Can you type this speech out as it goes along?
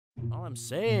All I'm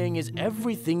saying is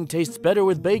everything tastes better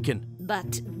with bacon.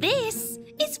 But this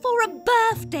is for a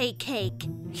birthday cake.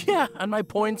 Yeah, and my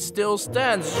point still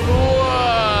stands.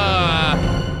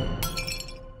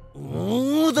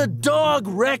 Ooh, the dog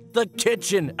wrecked the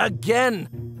kitchen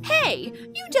again. Hey,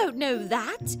 you don't know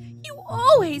that. You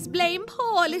always blame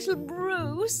poor little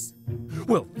Bruce.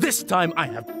 Well, this time I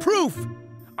have proof.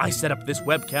 I set up this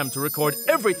webcam to record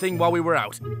everything while we were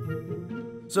out.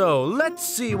 So, let's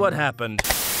see what happened.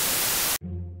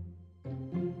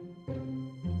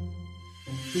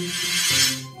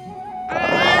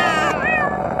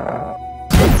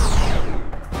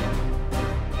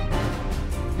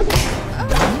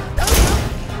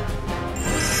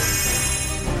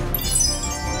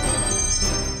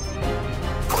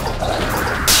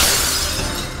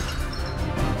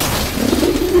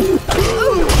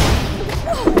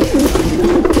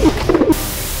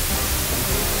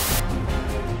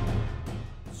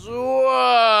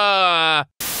 Wow!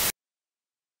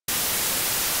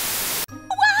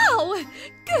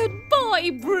 Good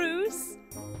boy, Bruce.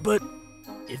 But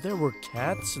if there were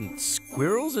cats and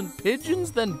squirrels and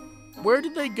pigeons, then where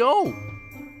did they go?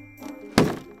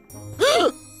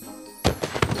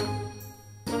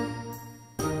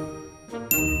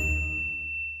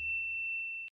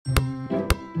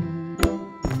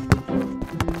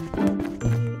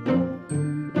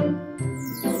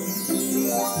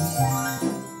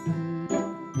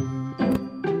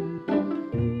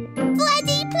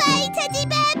 Bloody play teddy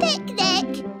bear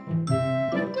picnic!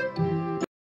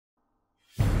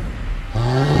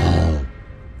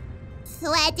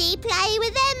 Sweaty play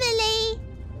with Emily.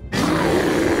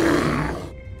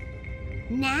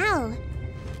 Now.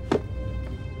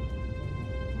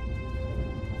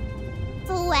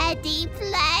 Sweaty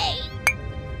play.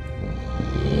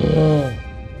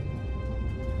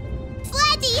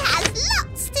 Sweaty has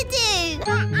lots to do.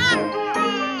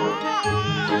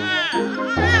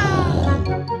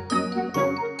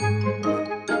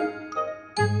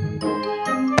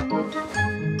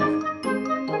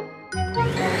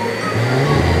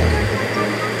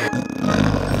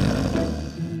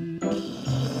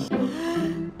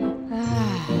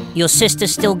 Your sister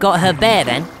still got her bear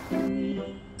then?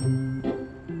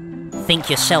 Think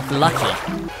yourself lucky.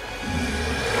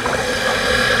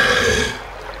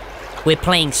 We're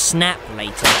playing Snap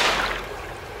later.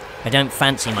 I don't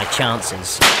fancy my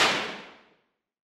chances.